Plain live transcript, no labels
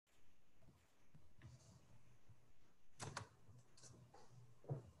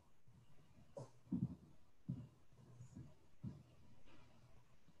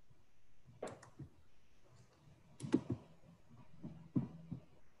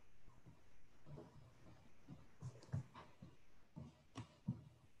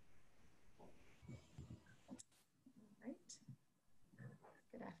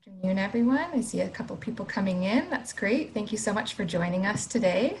Afternoon, everyone. I see a couple people coming in. That's great. Thank you so much for joining us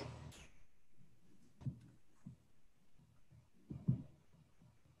today.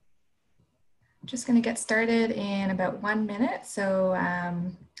 Just going to get started in about 1 minute, so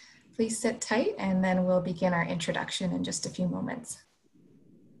please sit tight and then we'll begin our introduction in just a few moments.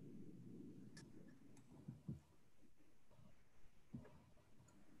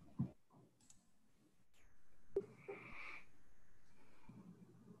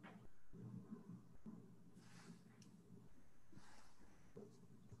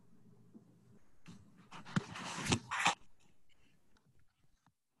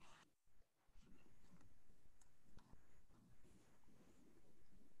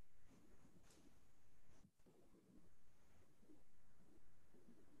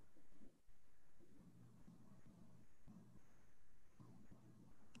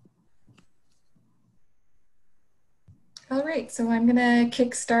 All right, so I'm going to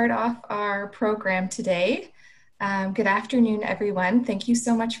kickstart off our program today. Good afternoon, everyone. Thank you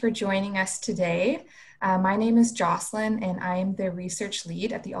so much for joining us today. My name is Jocelyn, and I am the research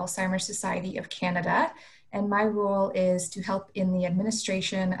lead at the Alzheimer Society of Canada. And my role is to help in the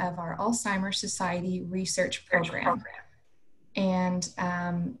administration of our Alzheimer Society research program. And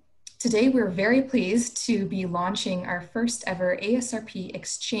today we're very pleased to be launching our first ever ASRP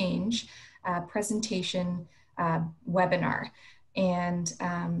Exchange presentation webinar. And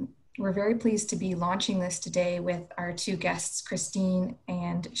we're very pleased to be launching this today with our two guests, Christine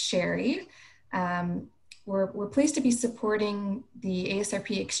and Sherry. We're pleased to be supporting the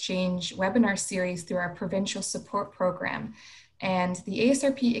ASRP Exchange webinar series through our provincial support program. And the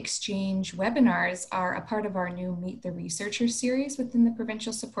ASRP Exchange webinars are a part of our new Meet the Researcher series within the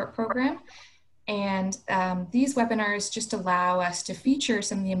provincial support program. And these webinars just allow us to feature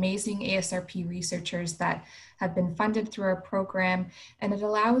some of the amazing ASRP researchers that have been funded through our program, and it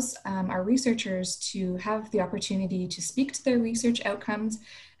allows our researchers to have the opportunity to speak to their research outcomes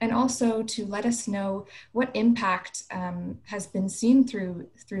and also to let us know what impact has been seen through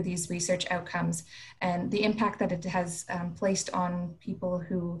these research outcomes and the impact that it has placed on people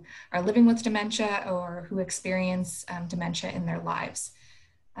who are living with dementia or who experience dementia in their lives.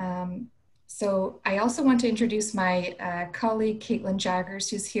 So I also want to introduce my colleague, Caitlin Jaggers,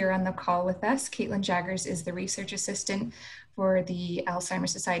 who's here on the call with us. Caitlin Jaggers is the research assistant for the Alzheimer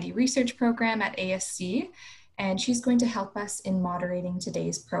Society Research Program at ASC, and she's going to help us in moderating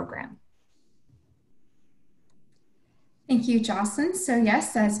today's program. Thank you, Jocelyn. So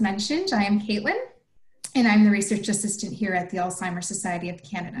yes, as mentioned, I am Caitlin, and I'm the research assistant here at the Alzheimer Society of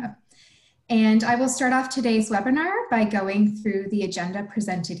Canada. And I will start off today's webinar by going through the agenda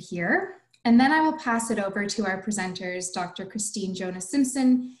presented here. And then I will pass it over to our presenters, Dr. Christine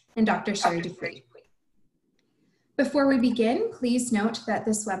Jonas-Simpson and Dr. Sherry Dupuis. Before we begin, please note that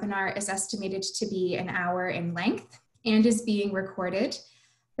this webinar is estimated to be an hour in length and is being recorded,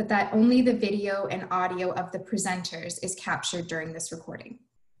 but that only the video and audio of the presenters is captured during this recording.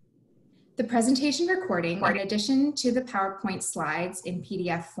 The presentation recording, in addition to the PowerPoint slides in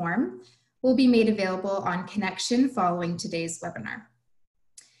PDF form, will be made available on Connection following today's webinar.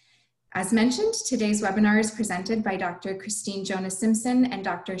 As mentioned, today's webinar is presented by Dr. Christine Jonas-Simpson and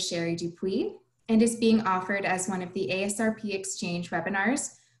Dr. Sherry Dupuis, and is being offered as one of the ASRP Exchange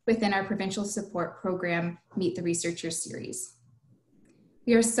webinars within our provincial support program, Meet the Researcher series.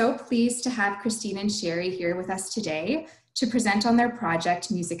 We are so pleased to have Christine and Sherry here with us today to present on their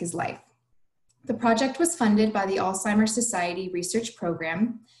project, Music is Life. The project was funded by the Alzheimer Society Research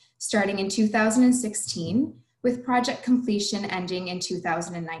Program, starting in 2016, with project completion ending in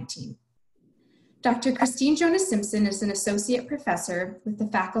 2019. Dr. Christine Jonas-Simpson is an associate professor with the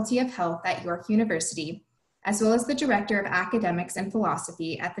Faculty of Health at York University, as well as the Director of Academics and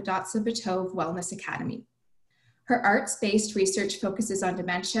Philosophy at the Bitove Wellness Academy. Her arts-based research focuses on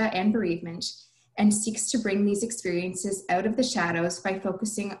dementia and bereavement and seeks to bring these experiences out of the shadows by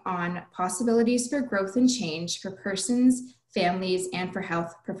focusing on possibilities for growth and change for persons, families, and for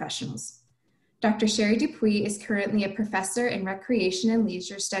health professionals. Dr. Sherry Dupuis is currently a professor in recreation and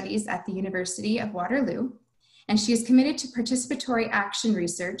leisure studies at the University of Waterloo, and she is committed to participatory action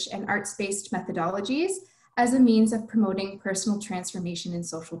research and arts-based methodologies as a means of promoting personal transformation and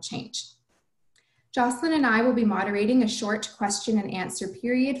social change. Jocelyn and I will be moderating a short question and answer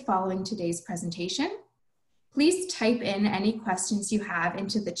period following today's presentation. Please type in any questions you have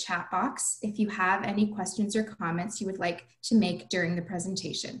into the chat box if you have any questions or comments you would like to make during the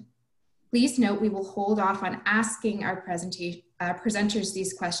presentation. Please note we will hold off on asking our presenters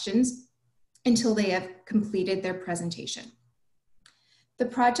these questions until they have completed their presentation. The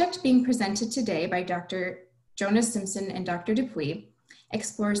project being presented today by Dr. Jonas-Simpson and Dr. Dupuis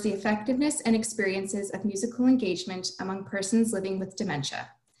explores the effectiveness and experiences of musical engagement among persons living with dementia,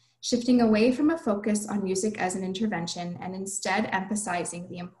 shifting away from a focus on music as an intervention and instead emphasizing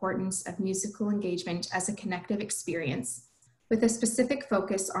the importance of musical engagement as a connective experience with a specific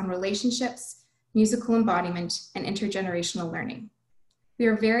focus on relationships, musical embodiment, and intergenerational learning. We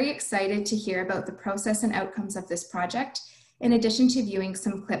are very excited to hear about the process and outcomes of this project, in addition to viewing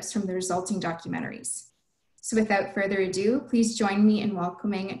some clips from the resulting documentaries. So without further ado, please join me in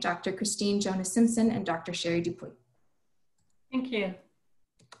welcoming Dr. Christine Jonas-Simpson and Dr. Sherry Dupuis. Thank you.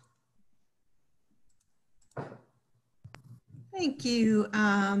 Thank you,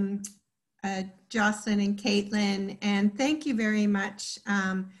 Jocelyn and Caitlin, and thank you very much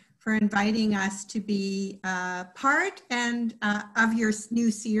for inviting us to be part of your new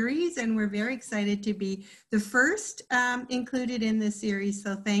series, and we're very excited to be the first included in this series,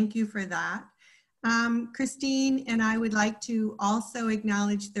 so thank you for that. Christine and I would like to also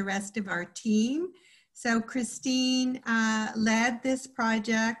acknowledge the rest of our team. So Christine led this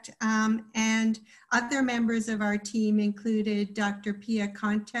project, and other members of our team included Dr. Pia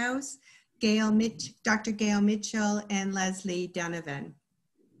Kontos, Dr. Gail Mitchell, and Leslie Donovan.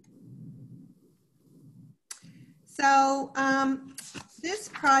 So this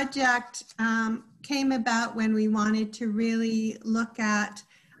project came about when we wanted to really look at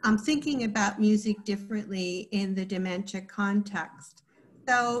thinking about music differently in the dementia context.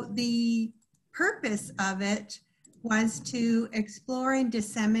 So the purpose of it was to explore and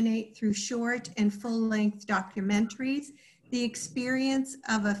disseminate through short and full-length documentaries the experience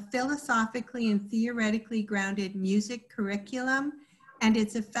of a philosophically and theoretically grounded music curriculum and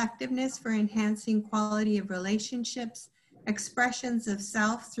its effectiveness for enhancing quality of relationships, expressions of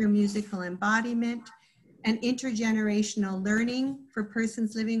self through musical embodiment, and intergenerational learning for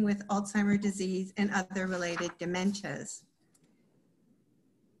persons living with Alzheimer's disease and other related dementias.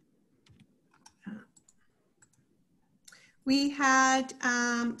 We had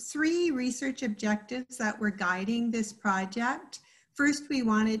 3 research objectives that were guiding this project. First, we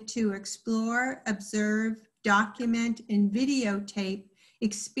wanted to explore, observe, document, and videotape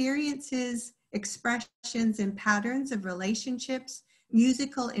experiences, expressions, and patterns of relationships,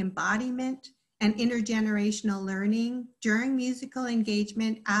 musical embodiment, and intergenerational learning during musical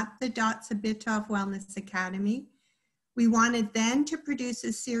engagement at the Bitove Wellness Academy. We wanted then to produce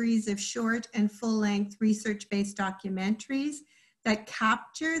a series of short and full-length research-based documentaries that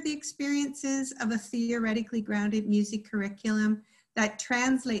capture the experiences of a theoretically grounded music curriculum that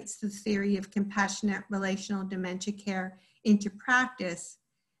translates the theory of compassionate relational dementia care into practice.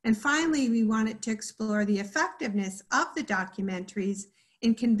 And finally, we wanted to explore the effectiveness of the documentaries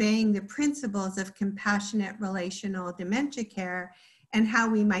in conveying the principles of compassionate relational dementia care and how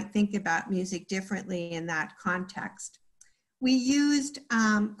we might think about music differently in that context. We used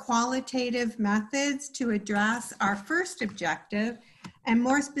qualitative methods to address our first objective, and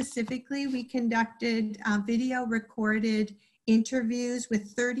more specifically, we conducted video recorded interviews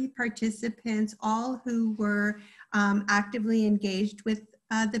with 30 participants, all who were actively engaged with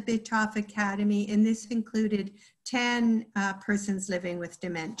the Bitove Academy, and this included 10 persons living with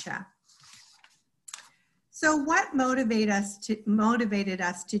dementia. So what motivated us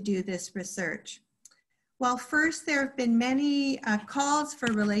to do this research? Well, first, there have been many calls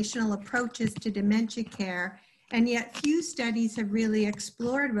for relational approaches to dementia care, and yet few studies have really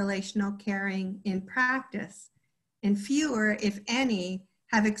explored relational caring in practice. And fewer, if any,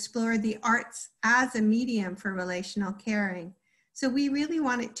 have explored the arts as a medium for relational caring. So we really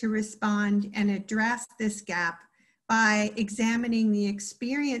wanted to respond and address this gap by examining the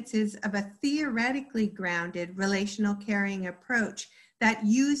experiences of a theoretically grounded relational caring approach that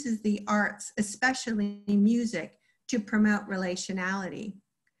uses the arts, especially music, to promote relationality.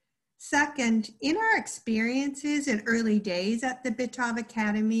 Second, in our experiences in early days at the Bitove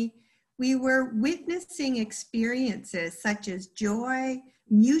Academy, we were witnessing experiences such as joy,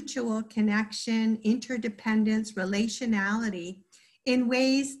 mutual connection, interdependence, relationality in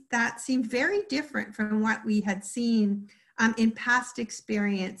ways that seemed very different from what we had seen in past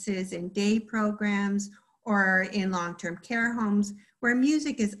experiences in day programs or in long-term care homes, where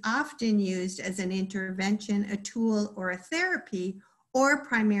music is often used as an intervention, a tool, or a therapy, or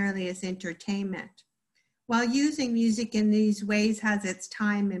primarily as entertainment. While using music in these ways has its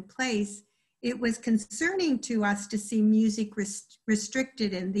time and place, it was concerning to us to see music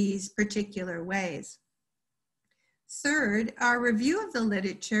restricted in these particular ways. Third, our review of the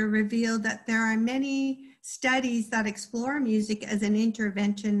literature revealed that there are many studies that explore music as an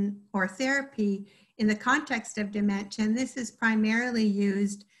intervention or therapy in the context of dementia, and this is primarily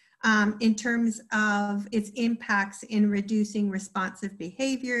used in terms of its impacts in reducing responsive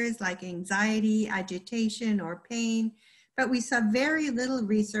behaviors like anxiety, agitation, or pain. But we saw very little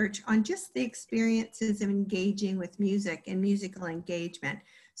research on just the experiences of engaging with music and musical engagement.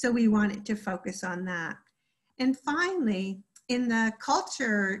 So we wanted to focus on that. And finally, in the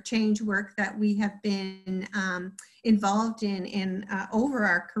culture change work that we have been involved in over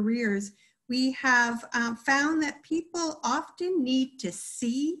our careers, we have found that people often need to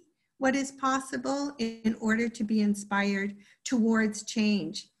see what is possible in order to be inspired towards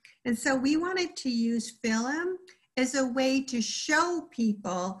change. And so we wanted to use film as a way to show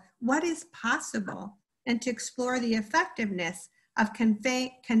people what is possible and to explore the effectiveness of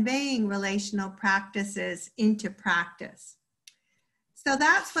conveying relational practices into practice. So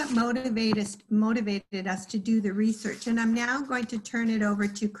that's what motivated us to do the research. And I'm now going to turn it over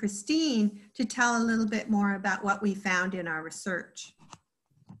to Christine to tell a little bit more about what we found in our research.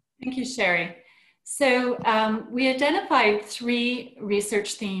 Thank you, Sherry. So we identified 3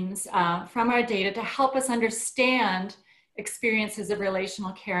 research themes from our data to help us understand experiences of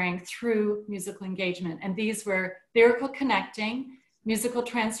relational caring through musical engagement. And these were lyrical connecting, musical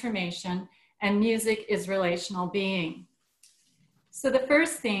transformation, and music is relational being. So the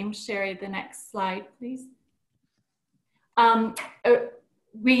first theme, Sherry, the next slide, please.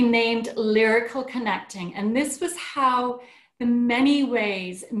 We named lyrical connecting, and this was how the many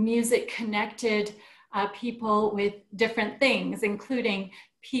ways music connected people with different things, including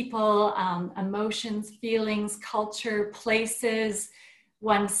people, emotions, feelings, culture, places,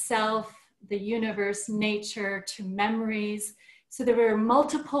 oneself, the universe, nature, to memories. So there were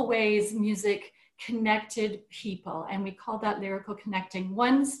multiple ways music connected people, and we call that lyrical connecting.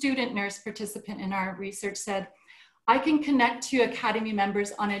 One student nurse participant in our research said, I can connect to Academy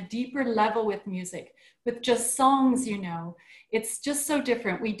members on a deeper level with music, with just songs, you know. It's just so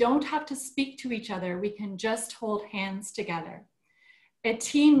different. We don't have to speak to each other. We can just hold hands together. A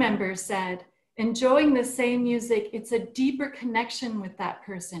teen member said, enjoying the same music, it's a deeper connection with that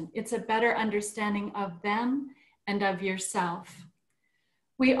person. It's a better understanding of them and of yourself.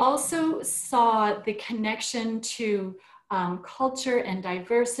 We also saw the connection to culture and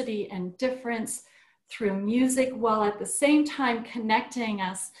diversity and difference through music, while at the same time connecting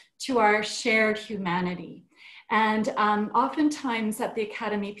us to our shared humanity. And oftentimes at the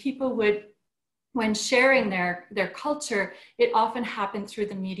Academy, people would, when sharing their culture, it often happened through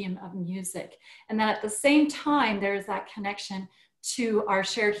the medium of music. And then at the same time, there's that connection to our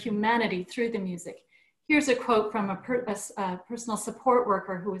shared humanity through the music. Here's a quote from a personal support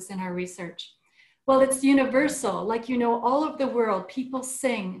worker who was in our research. Well, it's universal. Like, you know, all over the world, people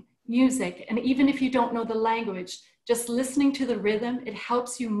sing music. And even if you don't know the language, just listening to the rhythm, it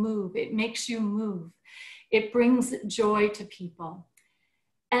helps you move. It makes you move. It brings joy to people.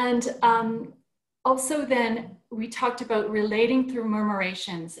 And also then we talked about relating through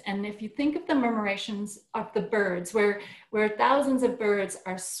murmurations. And if you think of the murmurations of the birds, where thousands of birds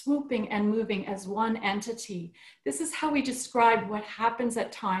are swooping and moving as one entity, this is how we describe what happens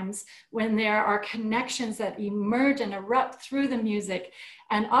at times when there are connections that emerge and erupt through the music.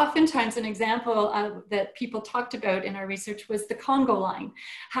 And oftentimes an example that people talked about in our research was the Congo line,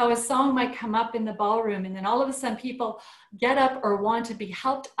 how a song might come up in the ballroom and then all of a sudden people get up or want to be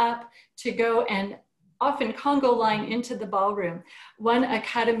helped up to go and often Congo line into the ballroom. One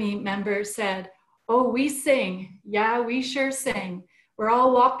Academy member said, oh, we sing. Yeah, we sure sing. We're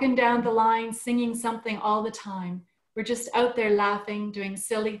all walking down the line, singing something all the time. We're just out there laughing, doing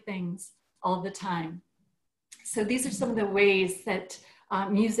silly things all the time. So these are some of the ways that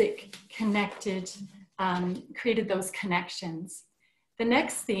music connected, created those connections. The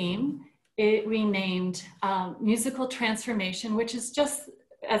next theme, we named musical transformation, which is just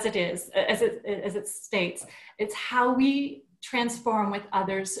as it is, as it states, it's how we transform with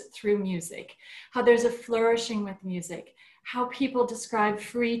others through music, how there's a flourishing with music, how people describe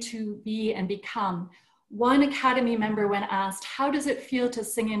free to be and become. One Academy member, when asked, how does it feel to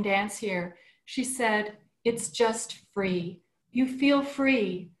sing and dance here? She said, it's just free. You feel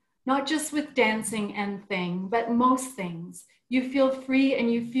free, not just with dancing and thing, but most things. You feel free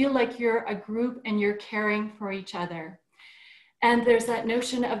and you feel like you're a group and you're caring for each other. And there's that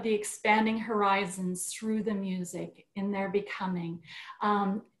notion of the expanding horizons through the music in their becoming.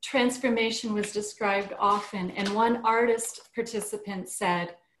 Transformation was described often, and one artist participant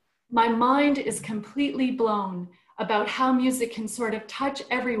said, my mind is completely blown about how music can sort of touch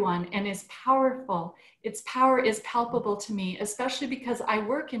everyone and is powerful. Its power is palpable to me, especially because I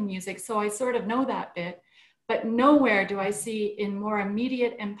work in music, so I sort of know that bit, but nowhere do I see in more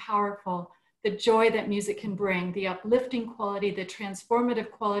immediate and powerful the joy that music can bring, the uplifting quality, the transformative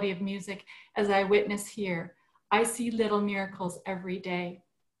quality of music, as I witness here. I see little miracles every day.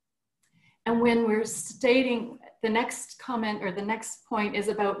 And when we're stating, the next comment or the next point is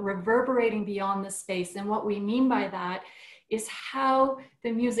about reverberating beyond the space. And what we mean by that is how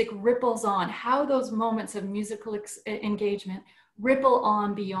the music ripples on, how those moments of musical engagement ripple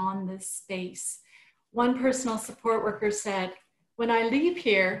on beyond this space. One personal support worker said, when I leave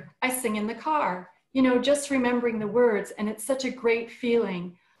here, I sing in the car, you know, just remembering the words, and it's such a great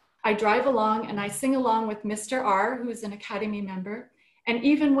feeling. I drive along and I sing along with Mr. R, who's an Academy member. And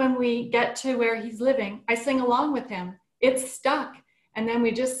even when we get to where he's living, I sing along with him. It's stuck. And then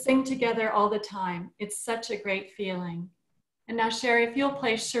we just sing together all the time. It's such a great feeling. And now, Sherry, if you'll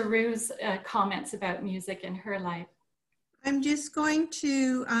play Sharu's comments about music in her life. I'm just going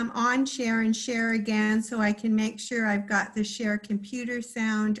to on-share and share again so I can make sure I've got the share computer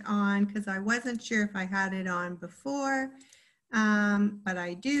sound on, because I wasn't sure if I had it on before, but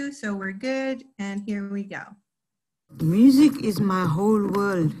I do, so we're good, and here we go. Music is my whole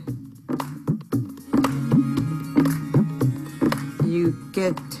world. You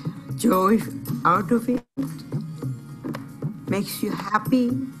get joy out of it, makes you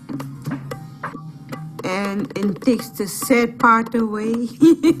happy, and it takes the sad part away.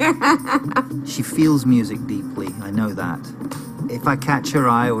 She feels music deeply, I know that. If I catch her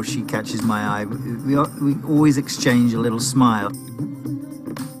eye or she catches my eye, we always exchange a little smile.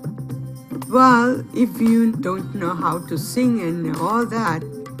 Well, if you don't know how to sing and all that,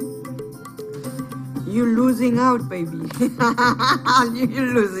 you're losing out, baby.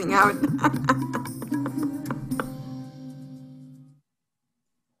 You're losing out.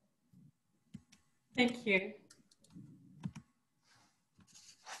 Thank you.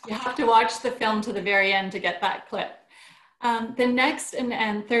 You have to watch the film to the very end to get that clip. The next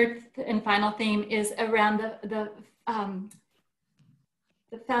and third and final theme is around the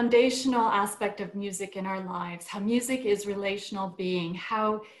foundational aspect of music in our lives, how music is relational being,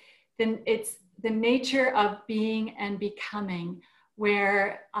 how it's the nature of being and becoming,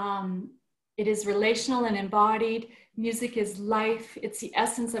 where it is relational and embodied. Music is life. It's the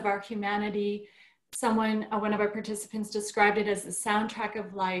essence of our humanity. One of our participants described it as the soundtrack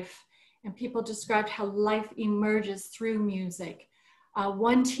of life, and people described how life emerges through music.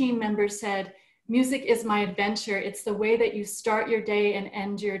 One team member said, music is my adventure. It's the way that you start your day and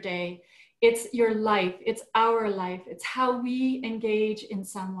end your day. It's your life. It's our life. It's how we engage in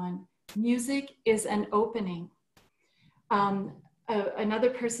someone. Music is an opening. Another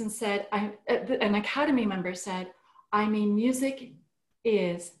person said, an Academy member said, I mean, music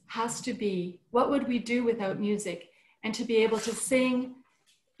has to be, what would we do without music? And to be able to sing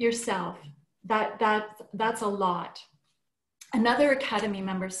yourself, that's a lot. Another Academy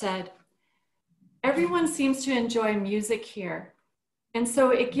member said, everyone seems to enjoy music here. And so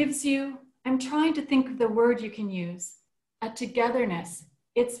it gives you, I'm trying to think of the word you can use, a togetherness.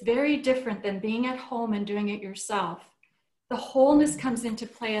 It's very different than being at home and doing it yourself. The wholeness comes into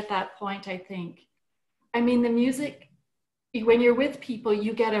play at that point, I think. I mean, the music, when you're with people,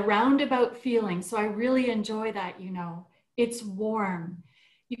 you get a roundabout feeling. So I really enjoy that, you know. It's warm.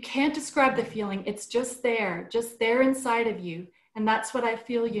 You can't describe the feeling. It's just there inside of you. And that's what I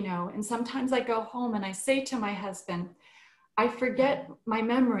feel, you know. And sometimes I go home and I say to my husband, I forget my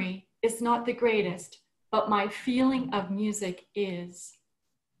memory is not the greatest, but my feeling of music is.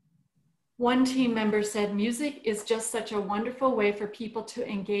 One team member said, music is just such a wonderful way for people to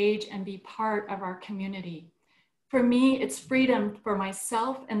engage and be part of our community. For me, it's freedom for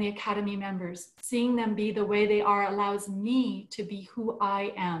myself and the Academy members. Seeing them be the way they are allows me to be who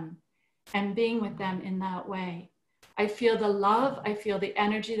I am, and being with them in that way. I feel the love, I feel the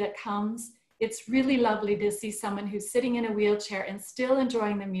energy that comes. It's really lovely to see someone who's sitting in a wheelchair and still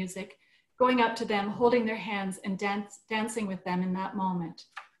enjoying the music, going up to them, holding their hands and dancing with them in that moment.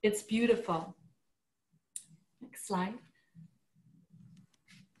 It's beautiful. Next slide.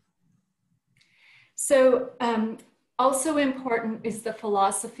 So also important is the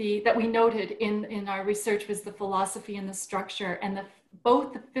philosophy that we noted in our research was the philosophy and the structure, and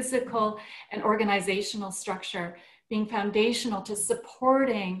both the physical and organizational structure being foundational to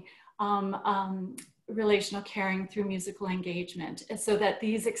supporting relational caring through musical engagement, so that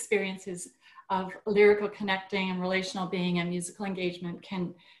these experiences of lyrical connecting and relational being and musical engagement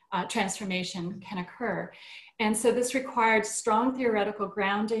can transformation can occur. And so this required strong theoretical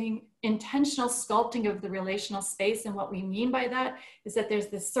grounding, intentional sculpting of the relational space. And what we mean by that is that there's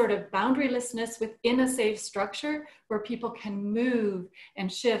this sort of boundarylessness within a safe structure where people can move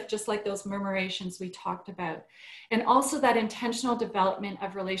and shift, just like those murmurations we talked about. And also that intentional development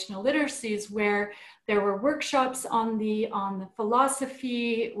of relational literacies, where there were workshops on the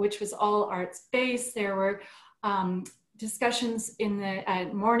philosophy, which was all arts-based. There were discussions in the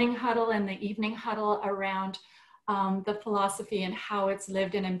morning huddle and the evening huddle around the philosophy and how it's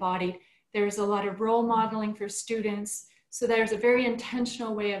lived and embodied. There's a lot of role modeling for students. So there's a very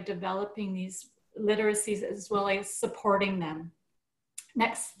intentional way of developing these literacies as well as supporting them.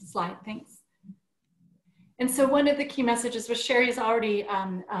 Next slide, thanks. And so one of the key messages, which Sherry's already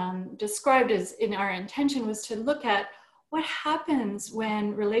described as in our intention, was to look at what happens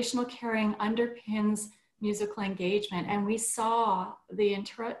when relational caring underpins musical engagement. And we saw the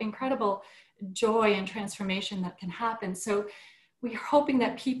incredible joy and transformation that can happen. So we're hoping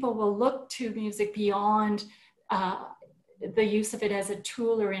that people will look to music beyond the use of it as a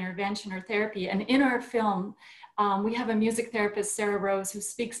tool or intervention or therapy. And in our film, we have a music therapist, Sarah Rose, who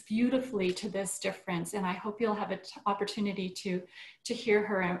speaks beautifully to this difference. And I hope you'll have an opportunity to hear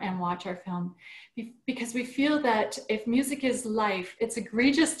her and watch our film. Because we feel that if music is life, it's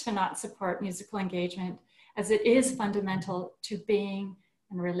egregious to not support musical engagement, as it is fundamental to being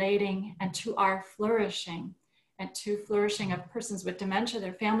and relating and to our flourishing, and to flourishing of persons with dementia,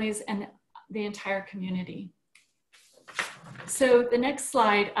 their families, and the entire community. So the next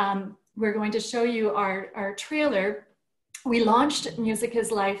slide, we're going to show you our trailer. We launched Music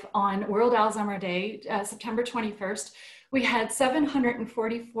is Life on World Alzheimer Day, September 21st. We had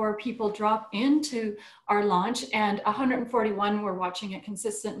 744 people drop into our launch, and 141 were watching it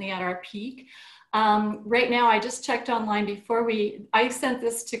consistently at our peak. Right now, I just checked online before I sent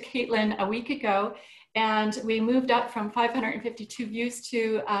this to Caitlin a week ago, and we moved up from 552 views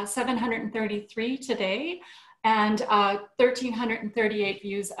to 733 today, and 1,338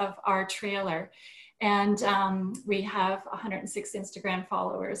 views of our trailer. And we have 106 Instagram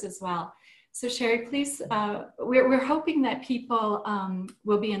followers as well. So Sherry, please, we're hoping that people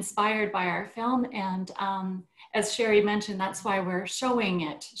will be inspired by our film. And as Sherry mentioned, that's why we're showing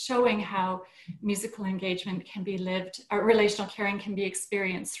it, showing how musical engagement can be lived, or relational caring can be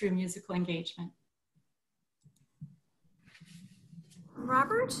experienced through musical engagement.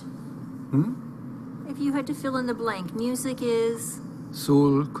 Robert? If you had to fill in the blank, music is?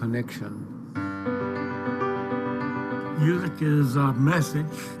 Soul connection. Music is a message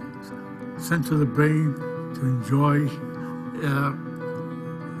sent to the brain to enjoy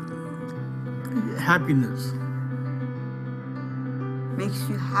happiness. Makes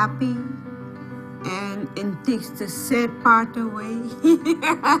you happy and it takes the sad part away.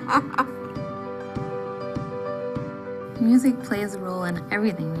 Music plays a role in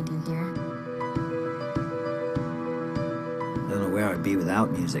everything we do here. I don't know where I'd be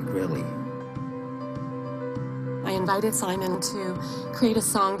without music, really. I invited Simon to create a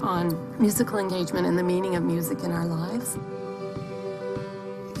song on musical engagement and the meaning of music in our lives.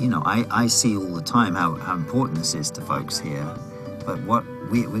 You know, I see all the time how important this is to folks here, but we're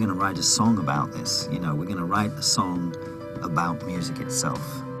going to write a song about this. You know, we're going to write a song about music itself.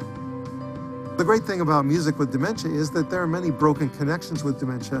 The great thing about music with dementia is that there are many broken connections with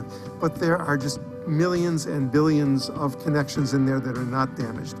dementia, but there are just millions and billions of connections in there that are not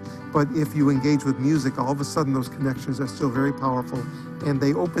damaged. But if you engage with music, all of a sudden those connections are still very powerful, and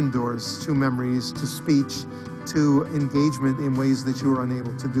they open doors to memories, to speech, to engagement in ways that you are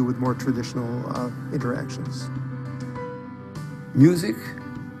unable to do with more traditional interactions. Music,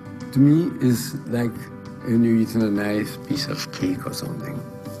 to me, is like when you're eating a nice piece of cake or something.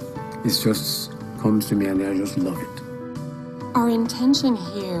 It just comes to me and I just love it. Our intention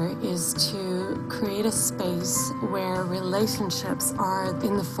here is to create a space where relationships are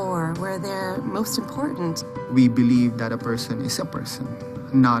in the fore, where they're most important. We believe that a person is a person,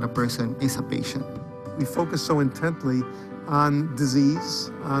 not a person is a patient. We focus so intently on disease,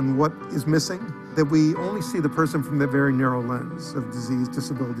 on what is missing, that we only see the person from the very narrow lens of disease,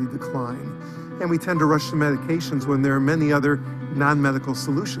 disability, decline. And we tend to rush to medications when there are many other non-medical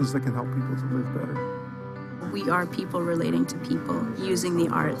solutions that can help people to live better. We are people relating to people, using the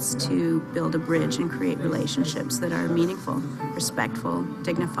arts to build a bridge and create relationships that are meaningful, respectful,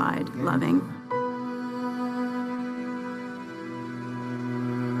 dignified, loving.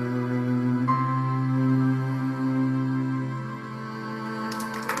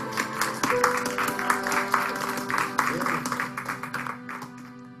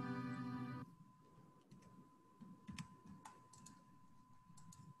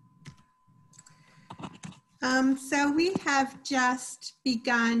 So we have just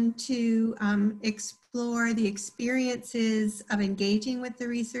begun to explore the experiences of engaging with the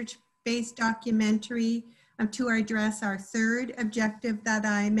research-based documentary to address our third objective that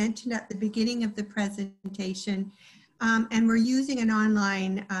I mentioned at the beginning of the presentation. And we're using an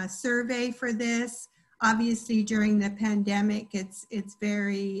online survey for this. Obviously, during the pandemic, it's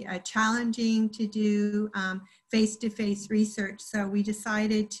very challenging to do face-to-face research. So we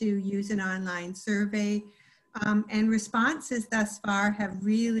decided to use an online survey. And responses thus far have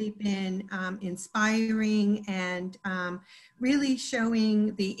really been inspiring and really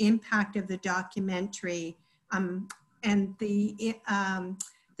showing the impact of the documentary. And the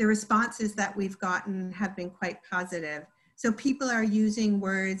responses that we've gotten have been quite positive. So people are using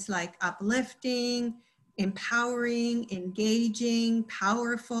words like uplifting, empowering, engaging,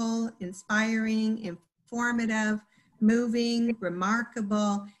 powerful, inspiring, informative, moving,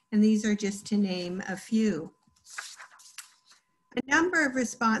 remarkable, and these are just to name a few. A number of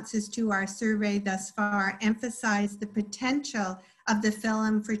responses to our survey thus far emphasize the potential of the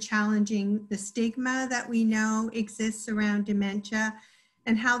film for challenging the stigma that we know exists around dementia,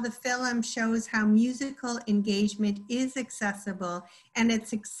 and how the film shows how musical engagement is accessible, and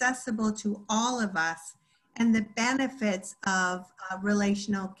it's accessible to all of us, and the benefits of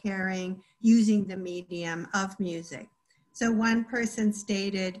relational caring using the medium of music. So one person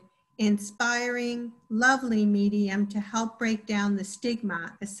stated, inspiring, lovely medium to help break down the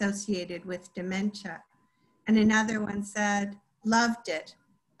stigma associated with dementia. And another one said, loved it.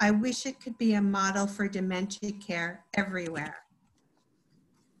 I wish it could be a model for dementia care everywhere.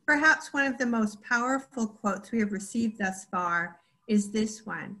 Perhaps one of the most powerful quotes we have received thus far is this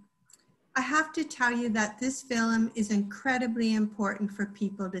one. I have to tell you that this film is incredibly important for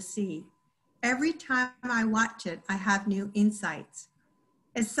people to see. Every time I watch it, I have new insights.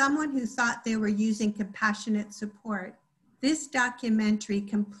 As someone who thought they were using compassionate support, this documentary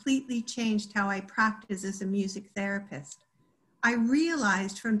completely changed how I practice as a music therapist. I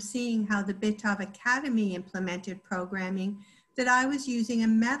realized from seeing how the Bitove Academy implemented programming that I was using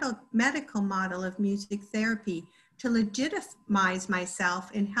a medical model of music therapy to legitimize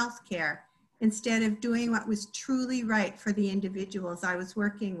myself in healthcare instead of doing what was truly right for the individuals I was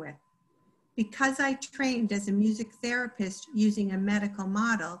working with. Because I trained as a music therapist using a medical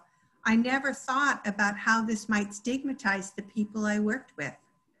model, I never thought about how this might stigmatize the people I worked with.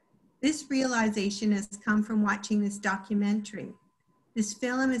 This realization has come from watching this documentary. This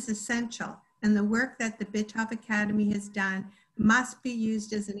film is essential, and the work that the Bitove Academy has done must be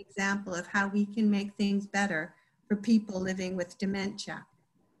used as an example of how we can make things better for people living with dementia.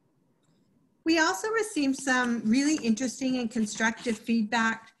 We also received some really interesting and constructive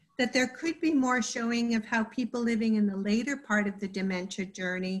feedback that there could be more showing of how people living in the later part of the dementia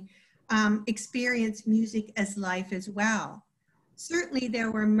journey experience music as life as well. Certainly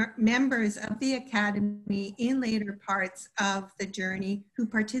there were members of the Academy in later parts of the journey who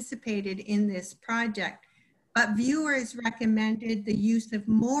participated in this project, but viewers recommended the use of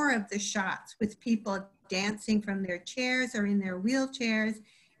more of the shots with people dancing from their chairs or in their wheelchairs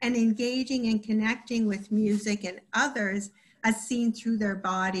and engaging and connecting with music and others as seen through their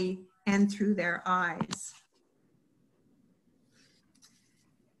body and through their eyes.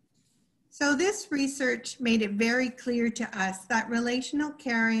 So this research made it very clear to us that relational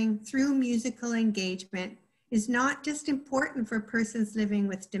caring through musical engagement is not just important for persons living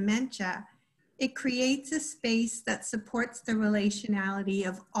with dementia. It creates a space that supports the relationality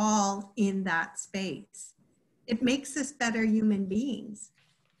of all in that space. It makes us better human beings.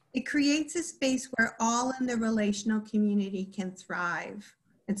 It creates a space where all in the relational community can thrive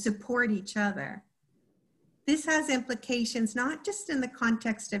and support each other. This has implications not just in the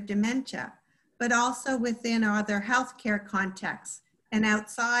context of dementia, but also within other healthcare contexts and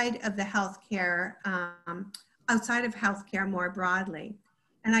outside of the healthcare, more broadly.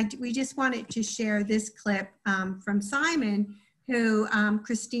 And we just wanted to share this clip from Simon, who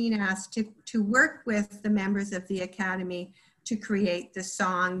Christine asked to work with the members of the Academy to create the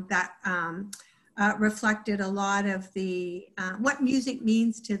song that reflected a lot of the what music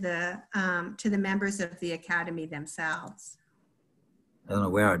means to the members of the Academy themselves. I don't know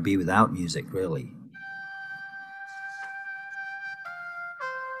where I'd be without music, really.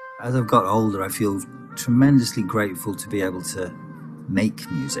 As I've got older, I feel tremendously grateful to be able to make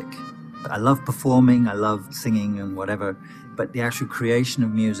music. I love performing, I love singing and whatever, but the actual creation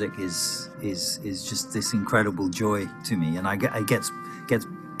of music is just this incredible joy to me, and it gets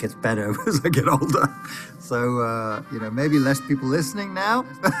better as I get older. So you know, maybe less people listening now,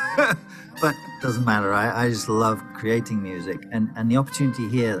 but it doesn't matter. I just love creating music, and the opportunity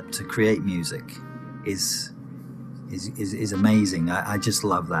here to create music is is amazing. I just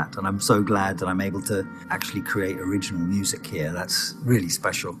love that. And I'm so glad that I'm able to actually create original music here. That's really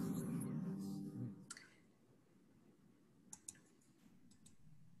special.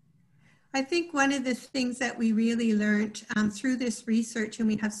 I think one of the things that we really learned through this research, and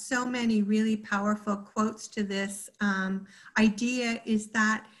we have so many really powerful quotes to this idea, is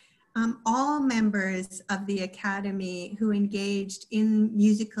that all members of the Academy who engaged in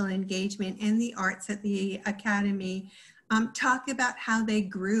musical engagement and the arts at the Academy talk about how they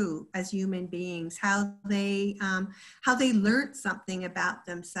grew as human beings, how they learned something about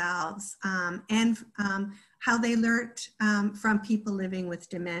themselves, and how they learned from people living with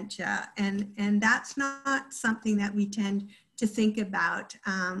dementia. And that's not something that we tend to think about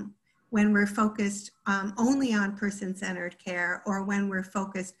when we're focused only on person-centered care, or when we're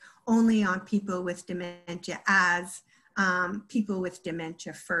focused only on people with dementia as people with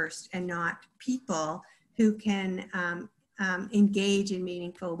dementia first, and not people who can engage in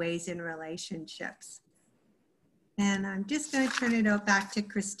meaningful ways in relationships. And I'm just going to turn it back to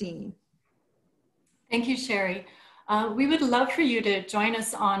Christine. Thank you, Sherry. We would love for you to join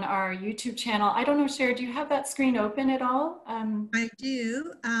us on our YouTube channel. I don't know, Sherry, do you have that screen open at all? I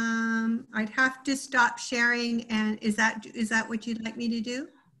do. I'd have to stop sharing. And is that what you'd like me to do?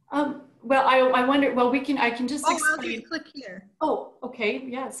 Well, I wonder, well, I can just explain. I'll just click here. Oh, okay.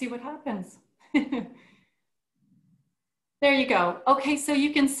 Yeah, see what happens. There you go. Okay, so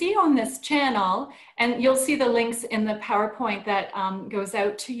you can see on this channel, and you'll see the links in the PowerPoint that goes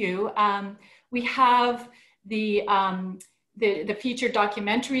out to you. We have the featured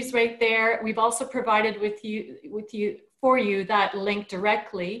documentaries right there. We've also provided for you that link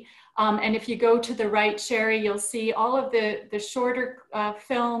directly. And if you go to the right, Sherry, you'll see all of the shorter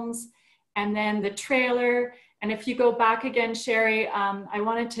films, and then the trailer. And if you go back again, Sherry, I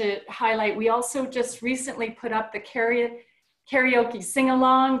wanted to highlight, we also just recently put up the karaoke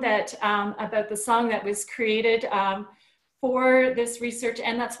sing-along that about the song that was created for this research.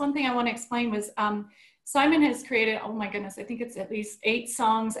 And that's one thing I want to explain was Simon has created, oh my goodness, I think it's at least 8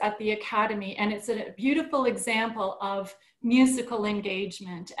 songs at the Academy, and it's a beautiful example of musical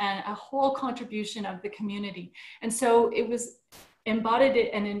engagement and a whole contribution of the community. And so it was embodied,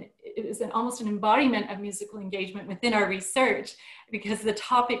 and it was almost an embodiment of musical engagement within our research, because the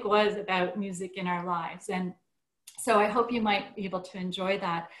topic was about music in our lives. And so I hope you might be able to enjoy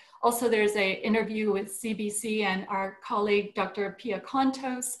that. Also, there's an interview with CBC and our colleague, Dr. Pia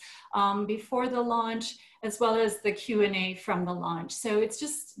Kontos, before the launch, as well as the Q&A from the launch. So it's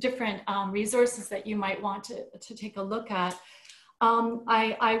just different resources that you might want to take a look at.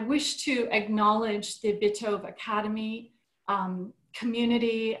 I wish to acknowledge the Bitove Academy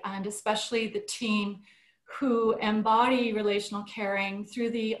community, and especially the team who embody relational caring through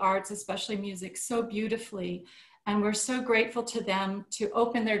the arts, especially music, so beautifully. And we're so grateful to them to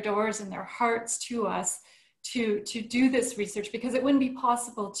open their doors and their hearts to us to do this research, because it wouldn't be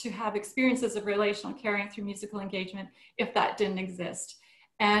possible to have experiences of relational caring through musical engagement if that didn't exist.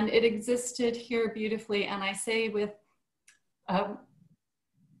 And it existed here beautifully. And I say with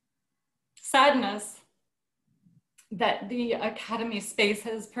sadness that the Academy space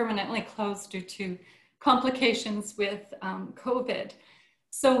has permanently closed due to complications with COVID.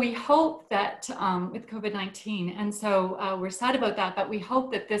 So we hope that with COVID-19, and so we're sad about that, but we hope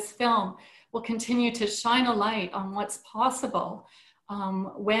that this film will continue to shine a light on what's possible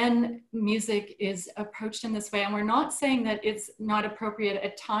when music is approached in this way. And we're not saying that it's not appropriate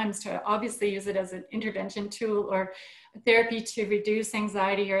at times to obviously use it as an intervention tool or therapy to reduce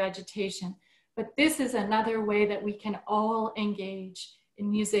anxiety or agitation, but this is another way that we can all engage in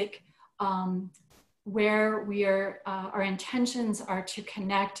music where we are, our intentions are to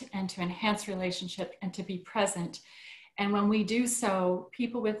connect and to enhance relationship and to be present. And when we do so,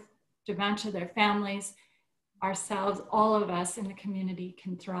 people with dementia, their families, ourselves, all of us in the community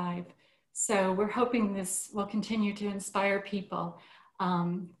can thrive. So we're hoping this will continue to inspire people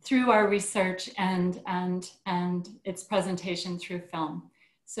through our research and its presentation through film.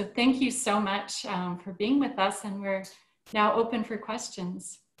 So thank you so much for being with us, and we're now open for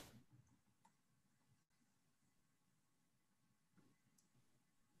questions.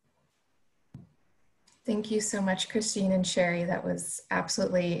 Thank you so much, Christine and Sherry. That was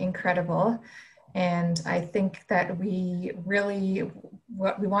absolutely incredible. And I think that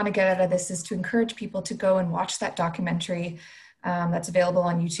what we want to get out of this is to encourage people to go and watch that documentary that's available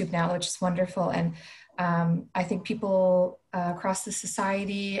on YouTube now, which is wonderful. And I think people across the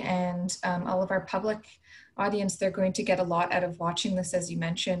society and all of our public audience, they're going to get a lot out of watching this, as you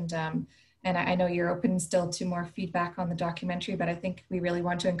mentioned. And I know you're open still to more feedback on the documentary, but I think we really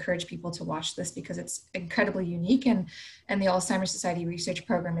want to encourage people to watch this because it's incredibly unique, and the Alzheimer's Society Research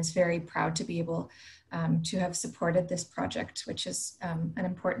Program is very proud to be able to have supported this project, which is an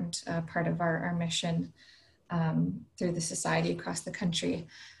important part of our mission through the society across the country.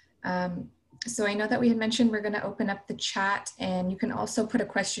 So I know that we had mentioned we're going to open up the chat, and you can also put a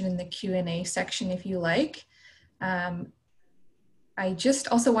question in the Q&A section if you like. I just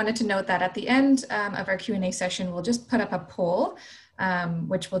also wanted to note that at the end of our Q&A session, we'll just put up a poll,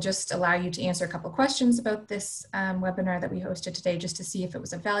 which will just allow you to answer a couple questions about this webinar that we hosted today, just to see if it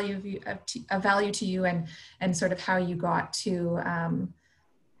was of value to you and sort of how you got to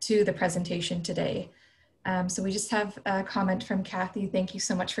the presentation today. So we just have a comment from Kathy. Thank you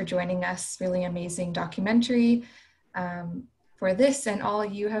so much for joining us. Really amazing documentary for this and all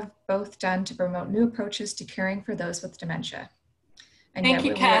you have both done to promote new approaches to caring for those with dementia. And thank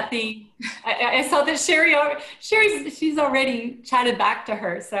you, Kathy. I saw that she's already chatted back to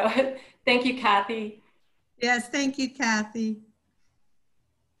her. So thank you, Kathy. Yes, thank you, Kathy.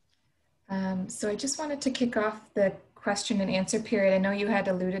 So I just wanted to kick off the question and answer period. I know you had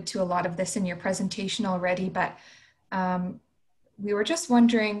alluded to a lot of this in your presentation already, but we were just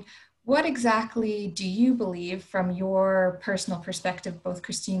wondering, what exactly do you believe from your personal perspective, both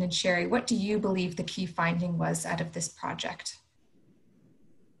Christine and Sherry, what do you believe the key finding was out of this project?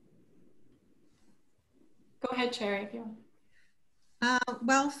 Go ahead, Sherry, if you want.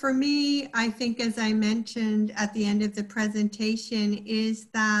 Well, for me, I think, as I mentioned at the end of the presentation, is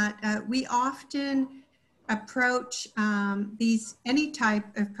that we often approach any type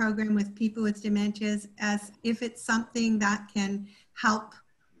of program with people with dementias as if it's something that can help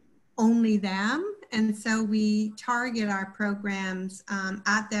only them. And so we target our programs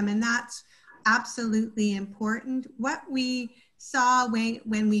at them, and that's absolutely important. What we saw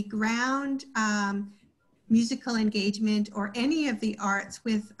when we ground musical engagement or any of the arts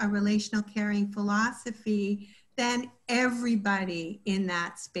with a relational caring philosophy, then everybody in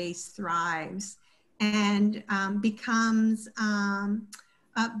that space thrives and becomes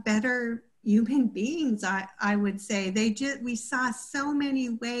better human beings, I would say. We saw so many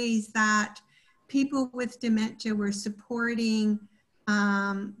ways that people with dementia were supporting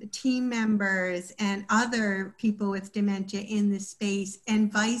team members and other people with dementia in the space,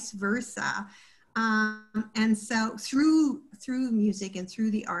 and vice versa. And so through music and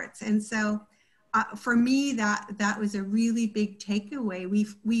through the arts. And so for me, that was a really big takeaway.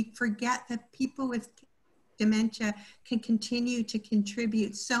 We forget that people with dementia can continue to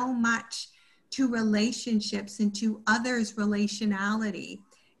contribute so much to relationships and to others' relationality.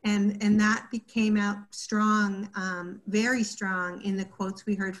 And that came out strong, very strong in the quotes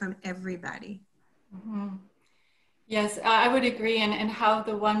we heard from everybody. Mm-hmm. Yes, I would agree. And how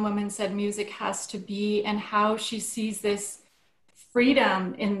the one woman said music has to be, and how she sees this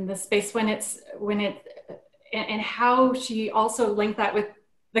freedom in the space and how she also linked that with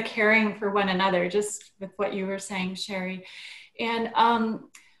the caring for one another, just with what you were saying, Sherry. And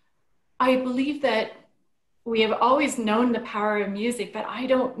I believe that we have always known the power of music, but I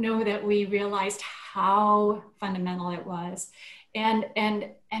don't know that we realized how fundamental it was, and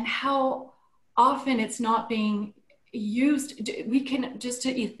how often it's not being used. We can just,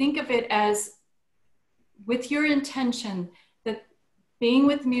 you think of it as with your intention, that being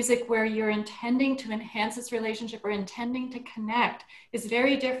with music where you're intending to enhance this relationship or intending to connect is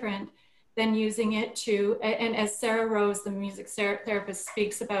very different than using it to, and as Sarah Rose, the music therapist,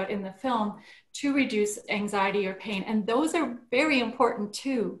 speaks about in the film, to reduce anxiety or pain. And those are very important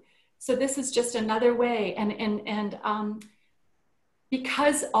too. So this is just another way. And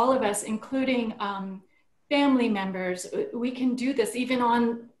because all of us, including family members, we can do this even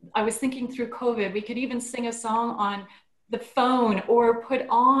on, I was thinking through COVID, we could even sing a song on the phone or put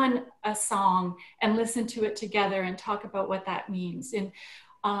on a song and listen to it together and talk about what that means. And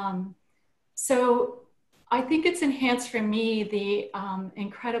so I think it's enhanced for me the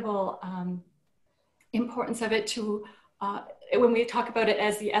incredible importance of it to, when we talk about it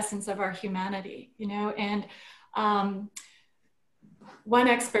as the essence of our humanity, you know. And one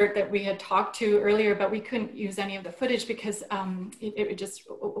expert that we had talked to earlier, but we couldn't use any of the footage because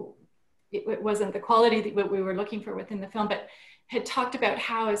it wasn't the quality that we were looking for within the film, but had talked about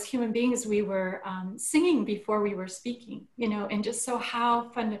how as human beings we were singing before we were speaking, you know, and just so how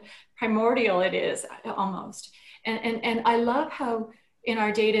primordial it is almost. And I love how in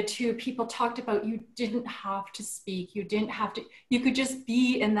our data too, people talked about you didn't have to speak, you didn't have to, you could just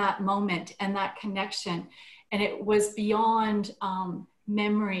be in that moment and that connection. And it was beyond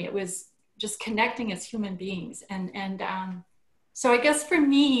memory, it was just connecting as human beings. And so I guess for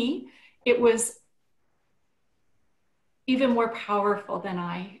me, it was even more powerful than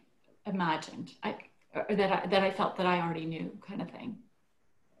I imagined, that I felt that I already knew, kind of thing.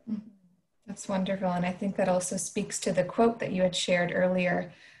 That's wonderful. And I think that also speaks to the quote that you had shared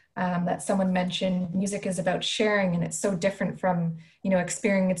earlier, that someone mentioned, music is about sharing, and it's so different from,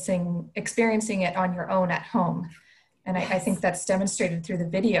 experiencing it on your own at home. And I think that's demonstrated through the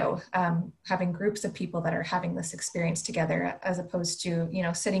video, having groups of people that are having this experience together, as opposed to,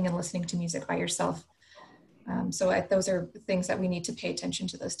 sitting and listening to music by yourself. So those are things that we need to pay attention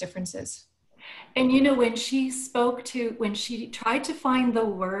to, those differences. And when she when she tried to find the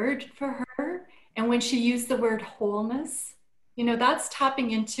word for her, and when she used the word wholeness, that's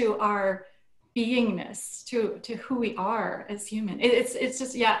tapping into our beingness, to who we are as human. It's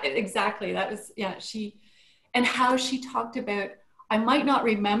just, yeah, exactly. That was, yeah, and how she talked about, I might not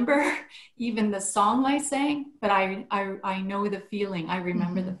remember even the song I sang, but I know the feeling. I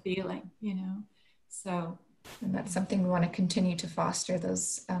remember the feeling, so. And that's something we want to continue to foster,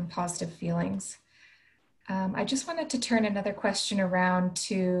 those positive feelings. I just wanted to turn another question around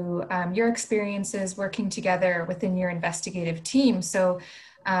to your experiences working together within your investigative team. So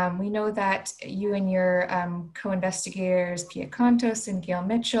we know that you and your co-investigators, Pia Kontos and Gail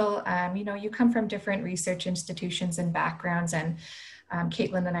Mitchell, you come from different research institutions and backgrounds, and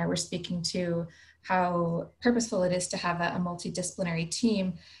Caitlin and I were speaking to how purposeful it is to have a multidisciplinary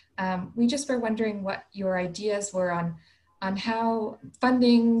team. We just were wondering what your ideas were on how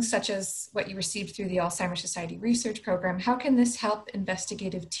funding, such as what you received through the Alzheimer's Society Research Program, how can this help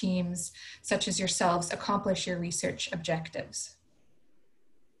investigative teams such as yourselves accomplish your research objectives?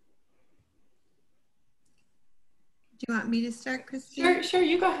 Do you want me to start, Christine? Sure,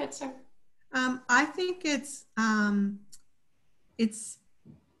 you go ahead, sir. I think it's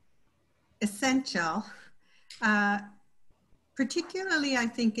essential, particularly I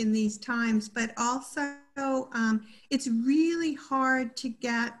think in these times, but also it's really hard to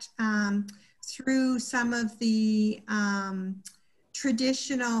get through some of the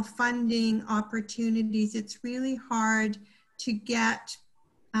traditional funding opportunities. It's really hard to get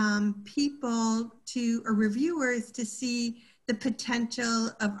people or reviewers to see the potential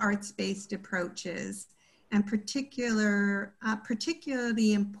of arts-based approaches, and particularly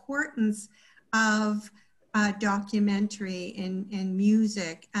the importance of documentary in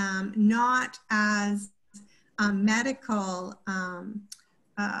music, not as medical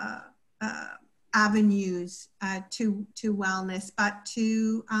avenues to wellness, but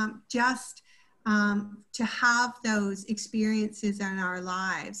to just to have those experiences in our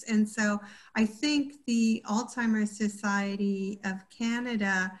lives. And so I think the Alzheimer's Society of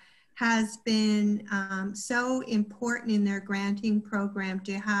Canada has been so important in their granting program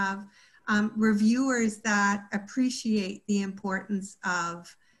to have reviewers that appreciate the importance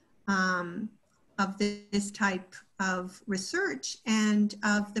of this type of research and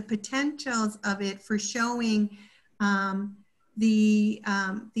of the potentials of it for showing the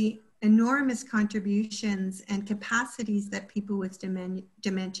enormous contributions and capacities that people with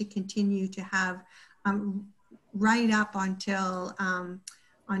dementia continue to have right up until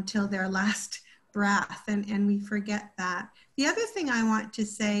their last breath, and we forget that. The other thing I want to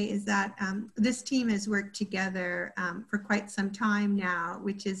say is that this team has worked together for quite some time now,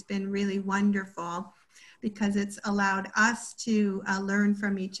 which has been really wonderful because it's allowed us to learn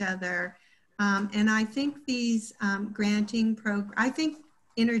from each other. And I think these granting programs, I think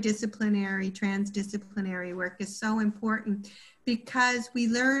interdisciplinary, transdisciplinary work is so important because we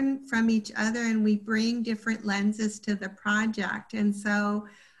learn from each other and we bring different lenses to the project. And so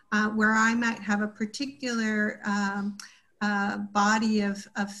where I might have a particular body of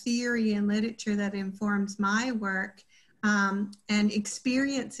theory and literature that informs my work, and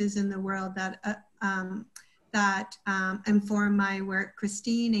experiences in the world that inform my work,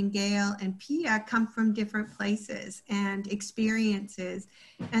 Christine and Gail and Pia come from different places and experiences.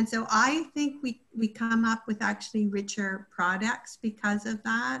 And so I think we come up with actually richer products because of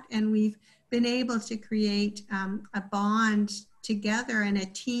that. And we've been able to create a bond together and a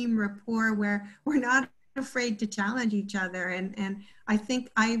team rapport where we're not afraid to challenge each other. And I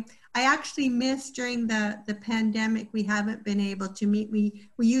think I actually miss during the pandemic, we haven't been able to meet. We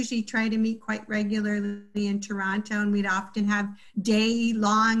usually try to meet quite regularly in Toronto, and we'd often have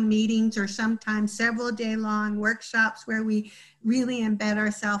day-long meetings or sometimes several day-long workshops where we really embed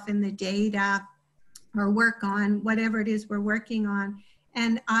ourselves in the data or work on whatever it is we're working on.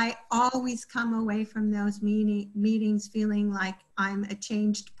 And I always come away from those meetings feeling like I'm a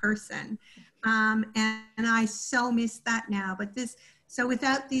changed person. And I so miss that now. But so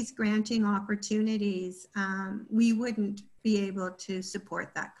without these granting opportunities, we wouldn't be able to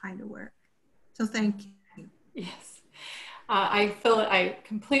support that kind of work. So thank you. Yes. I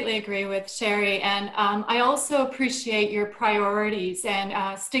completely agree with Sherry, and I also appreciate your priorities,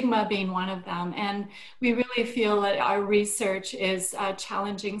 and stigma being one of them. And we really feel that our research is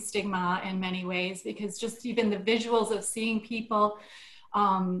challenging stigma in many ways, because just even the visuals of seeing people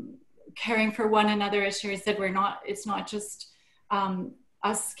caring for one another, as Sherry said, it's not just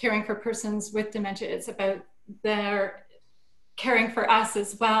us caring for persons with dementia, it's about their caring for us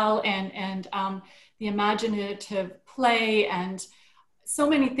as well, and the imaginative play and so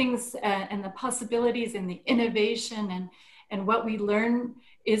many things, and the possibilities and the innovation and what we learn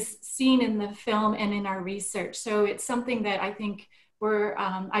is seen in the film and in our research. So it's something that I think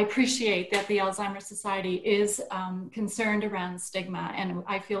I appreciate that the Alzheimer's Society is concerned around stigma, and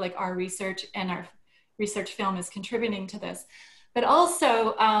I feel like our research and our research film is contributing to this. But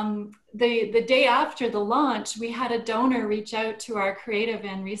also, the day after the launch, we had a donor reach out to our creative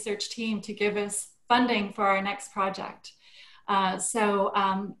and research team to give us funding for our next project. So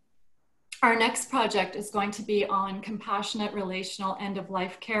our next project is going to be on compassionate relational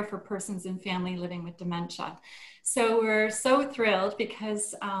end-of-life care for persons and family living with dementia. So we're so thrilled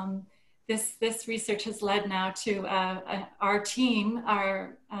because this research has led now to our team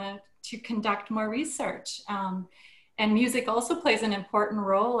to conduct more research. And music also plays an important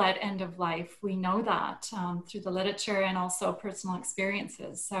role at end of life. We know that through the literature and also personal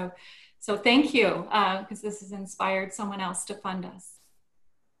experiences. So thank you, because this has inspired someone else to fund us.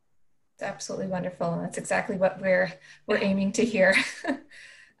 It's absolutely wonderful. That's exactly what we're aiming to hear.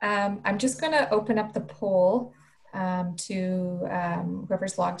 I'm just going to open up the poll to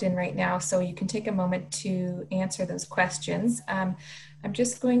whoever's logged in right now, so you can take a moment to answer those questions. I'm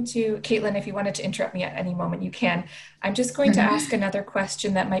just going to, Caitlin, if you wanted to interrupt me at any moment, you can. I'm just going to ask another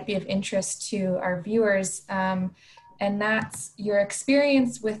question that might be of interest to our viewers, and that's your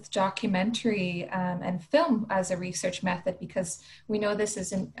experience with documentary and film as a research method, because we know this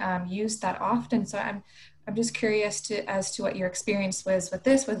isn't used that often. So I'm just curious as to what your experience was with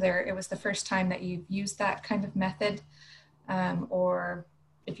this, whether it was the first time that you've used that kind of method, or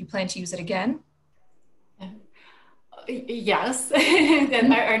if you plan to use it again. Yes.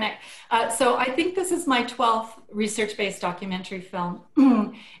 So I think this is my 12th research-based documentary film.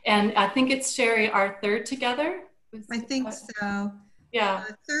 And I think it's, Sherry, our third together. I think so. Yeah.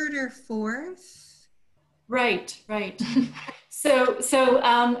 Third or fourth. Right. So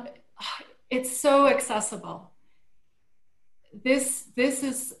it's so accessible. This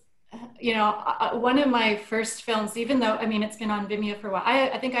is, one of my first films, even though, I mean, it's been on Vimeo for a while.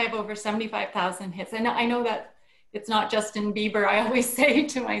 I think I have over 75,000 hits. And I know that it's not Justin Bieber, I always say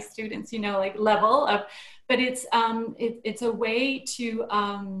to my students, like level of, but it's a way to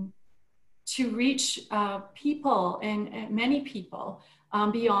reach people and many people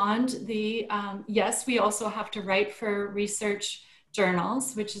beyond the, yes, we also have to write for research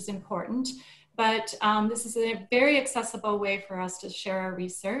journals, which is important, but this is a very accessible way for us to share our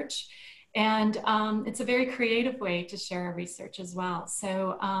research. And it's a very creative way to share our research as well.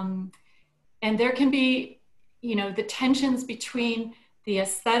 So, and there can be, the tensions between the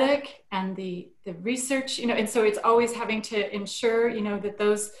aesthetic and the research, and so it's always having to ensure, that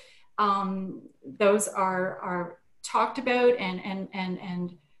those are talked about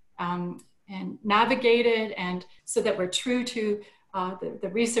and navigated, and so that we're true to the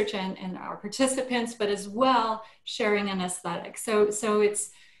research and our participants, but as well sharing an aesthetic. So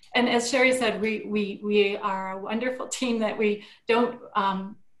it's, and as Sherry said, we are a wonderful team that we don't,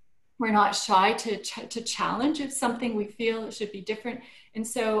 we're not shy to challenge if something we feel it should be different. And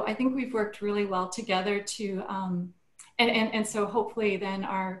so I think we've worked really well together to, and so hopefully then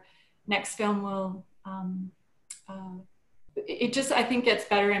our next film will, it just, I think, gets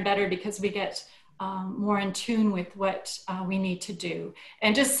better and better because we get more in tune with what we need to do.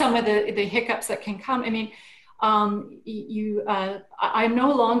 And just some of the hiccups that can come. I mean, I'm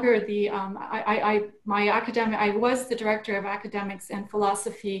no longer the, I was the director of academics and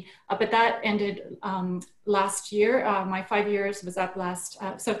philosophy, but that ended last year. My 5 years was up last,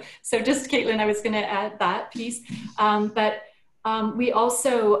 so just Caitlin, I was gonna add that piece. But we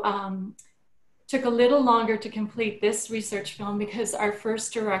also took a little longer to complete this research film because our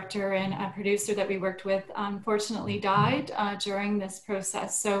first director and a producer that we worked with unfortunately died during this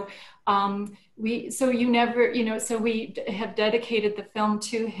process. So we have dedicated the film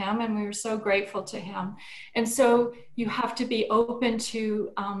to him, and we were so grateful to him. And so you have to be open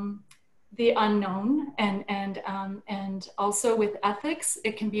to the unknown, and also with ethics,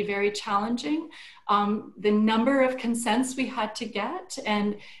 it can be very challenging. The number of consents we had to get,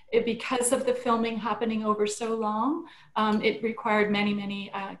 and because of the filming happening over so long, it required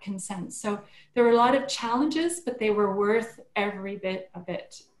many consents. So there were a lot of challenges, but they were worth every bit of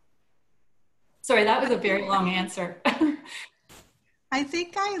it. Sorry, that was a very long answer. I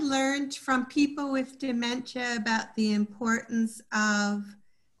think I learned from people with dementia about the importance of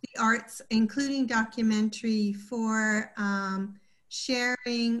the arts, including documentary, for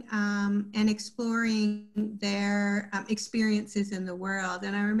sharing and exploring their experiences in the world.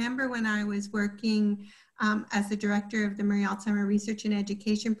 And I remember when I was working as the director of the Murray Alzheimer Research and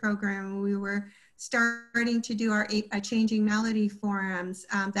Education Program, we were starting to do our Changing Melody forums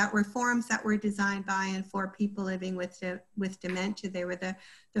that were designed by and for people living with dementia. They were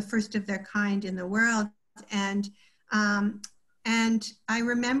the first of their kind in the world. And I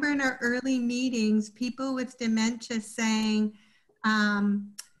remember in our early meetings, people with dementia saying,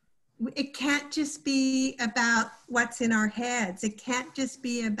 it can't just be about what's in our heads. It can't just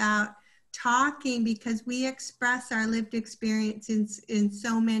be about talking, because we express our lived experiences in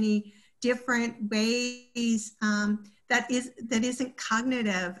so many different ways that isn't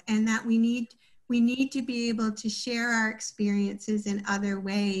cognitive, and that we need to be able to share our experiences in other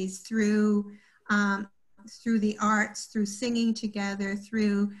ways through the arts, through singing together,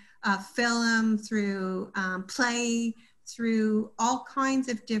 through film, through play, through all kinds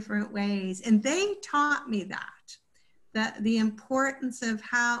of different ways. And they taught me that the importance of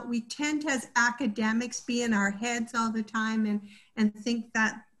how we tend to, as academics, be in our heads all the time and think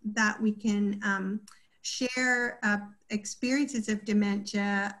that we can share experiences of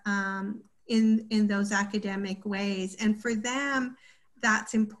dementia in those academic ways. And for them,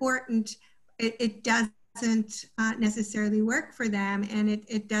 that's important. It doesn't necessarily work for them, and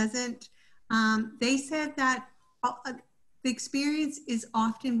it doesn't, they said that the experience is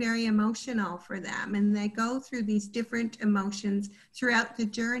often very emotional for them, and they go through these different emotions throughout the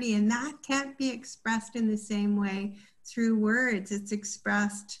journey, and that can't be expressed in the same way through words. It's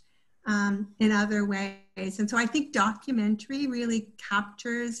expressed in other ways. And so I think documentary really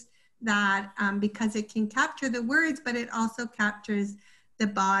captures that, because it can capture the words, but it also captures the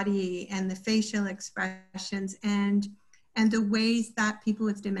body and the facial expressions and the ways that people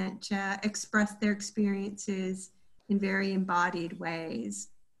with dementia express their experiences in very embodied ways.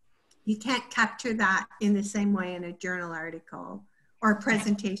 You can't capture that in the same way in a journal article or a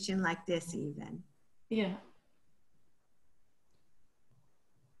presentation like this even. Yeah.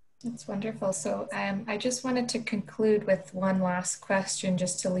 That's wonderful. So I just wanted to conclude with one last question,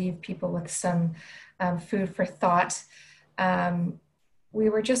 just to leave people with some food for thought. We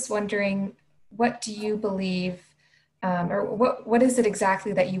were just wondering, what do you believe, or what is it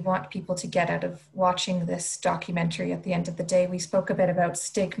exactly that you want people to get out of watching this documentary at the end of the day? We spoke a bit about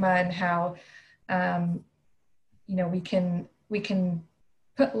stigma and how, you know, we can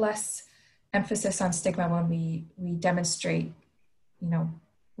put less emphasis on stigma when we demonstrate, you know,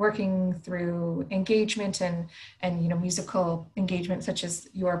 working through engagement and you know, musical engagement such as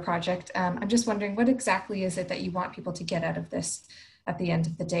your project. I'm just wondering, what exactly is it that you want people to get out of this at the end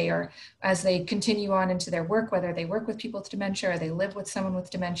of the day, or as they continue on into their work, whether they work with people with dementia or they live with someone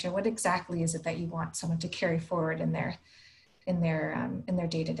with dementia? What exactly is it that you want someone to carry forward in their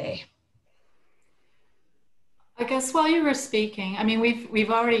day-to-day? I guess while you were speaking, I mean,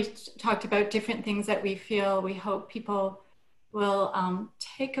 we've already talked about different things that we hope people will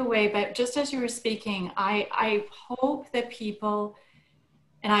take away, but just as you were speaking, I hope that people,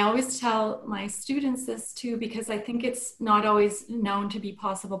 and I always tell my students this too, because I think it's not always known to be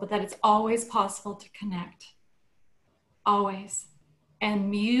possible, but that it's always possible to connect, always.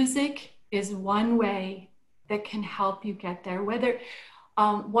 And music is one way that can help you get there. Whether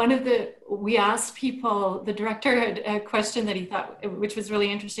we asked people, the director had a question that he thought, which was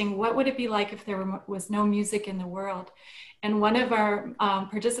really interesting. What would it be like if there was no music in the world? And one of our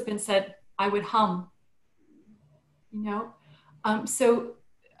participants said, I would hum, you know? So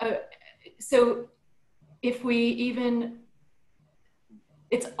if we even,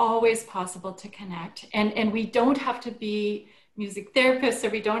 it's always possible to connect, and we don't have to be music therapists,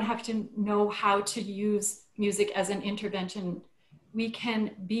 or we don't have to know how to use music as an intervention. We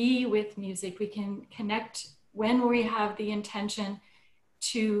can be with music. We can connect when we have the intention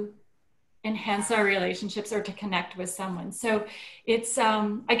to enhance our relationships or to connect with someone. So it's,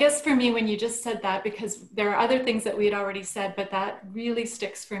 I guess for me, when you just said that, because there are other things that we had already said, but that really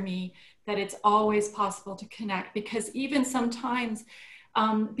sticks for me, that it's always possible to connect, because even sometimes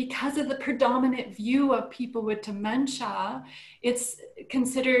because of the predominant view of people with dementia, it's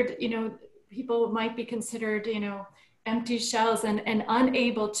considered, people might be considered, empty shells and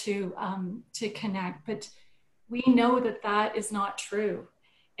unable to connect. But we know that that is not true.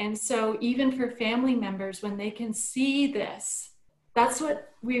 And so even for family members, when they can see this, that's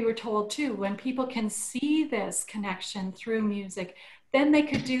what we were told too. When people can see this connection through music, then they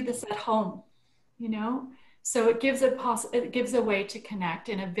could do this at home, So it gives a way to connect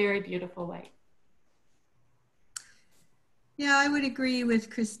in a very beautiful way. Yeah, I would agree with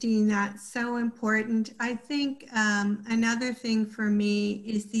Christine. That's so important. I think another thing for me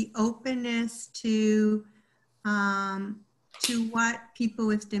is the openness to what people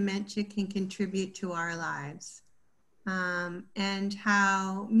with dementia can contribute to our lives, and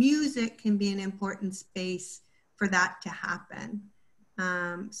how music can be an important space for that to happen.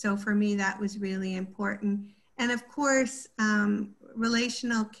 So for me, that was really important. And of course,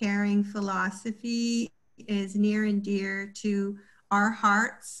 relational caring philosophy is near and dear to our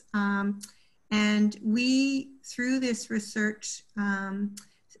hearts. And we, through this research,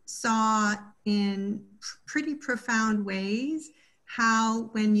 saw in pretty profound ways how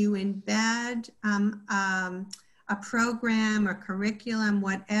when you embed a program or curriculum,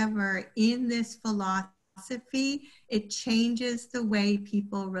 whatever, in this philosophy, it changes the way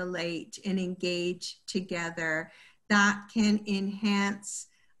people relate and engage together. That can enhance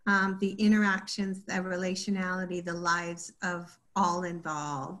the interactions, the relationality, the lives of all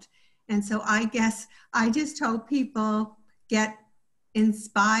involved. And so I guess I just hope people get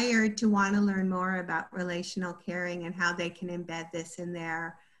inspired to want to learn more about relational caring and how they can embed this in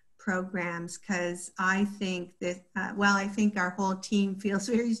their programs, because I think that, I think our whole team feels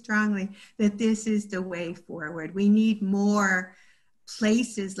very strongly that this is the way forward. We need more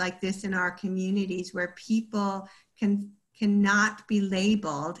places like this in our communities where people cannot be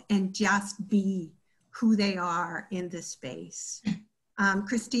labeled and just be who they are in the space.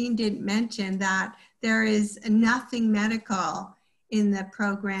 Christine didn't mention that there is nothing medical in the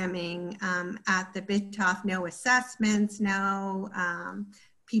programming at the Bitove. No assessments, no,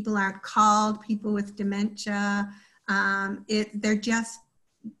 people aren't called people with dementia. They're just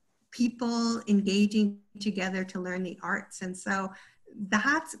people engaging together to learn the arts. And so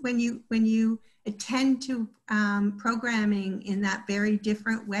that's when you attend to programming in that very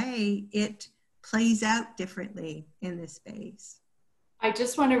different way, it plays out differently in this space. I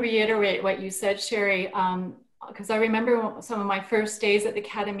just want to reiterate what you said, Sherry, because I remember some of my first days at the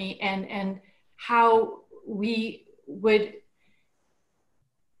Academy and how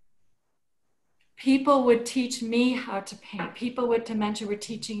people would teach me how to paint. People with dementia were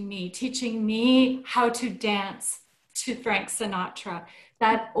teaching me how to dance to Frank Sinatra.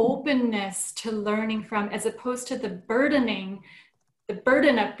 That openness to learning from, as opposed to the burden of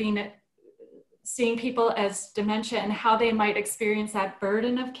seeing people as dementia and how they might experience that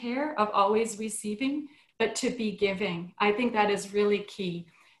burden of care, of always receiving, but to be giving. I think that is really key.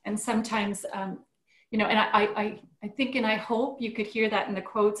 And sometimes, and I think and I hope you could hear that in the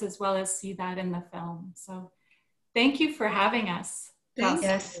quotes as well as see that in the film. So thank you for having us.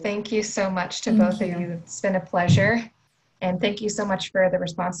 Yes, thank you so much to both of you. It's been a pleasure. And thank you so much for the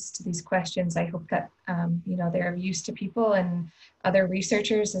responses to these questions. I hope that, they're of use to people and other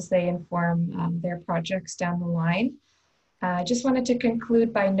researchers as they inform their projects down the line. I just wanted to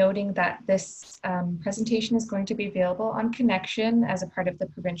conclude by noting that this presentation is going to be available on Connection as a part of the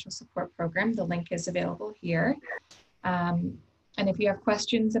Provincial Support Program. The link is available here. And if you have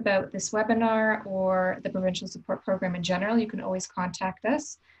questions about this webinar or the Provincial Support Program in general, you can always contact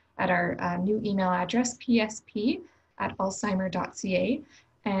us at our new email address, psp@alzheimer.ca.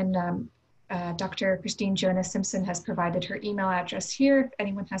 And Dr. Christine Jonas-Simpson has provided her email address here if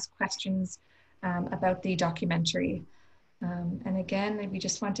anyone has questions about the documentary. And again, we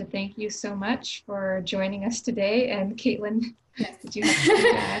just want to thank you so much for joining us today. And Caitlin, yes. Did you have something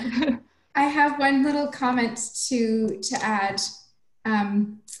to add? I have one little comment to add.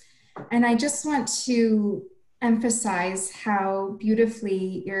 And I just want to emphasize how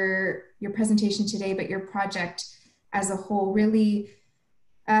beautifully your presentation today, but your project as a whole really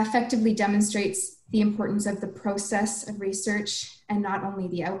effectively demonstrates the importance of the process of research and not only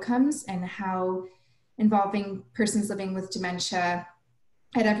the outcomes, and how involving persons living with dementia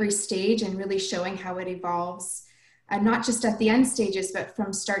at every stage and really showing how it evolves, not just at the end stages, but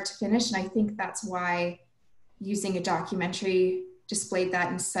from start to finish. And I think that's why using a documentary displayed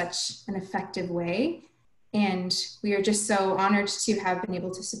that in such an effective way. And we are just so honored to have been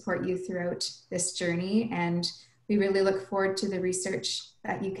able to support you throughout this journey. And we really look forward to the research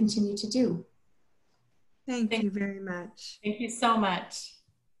that you continue to do. Thank you very much. Thank you so much.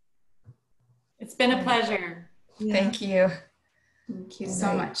 It's been a pleasure. Yeah. Thank you. Thank you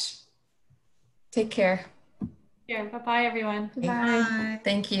so much. Take care. Here, bye-bye, everyone. Bye.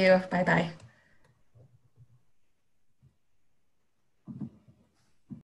 Thank you. Bye-bye.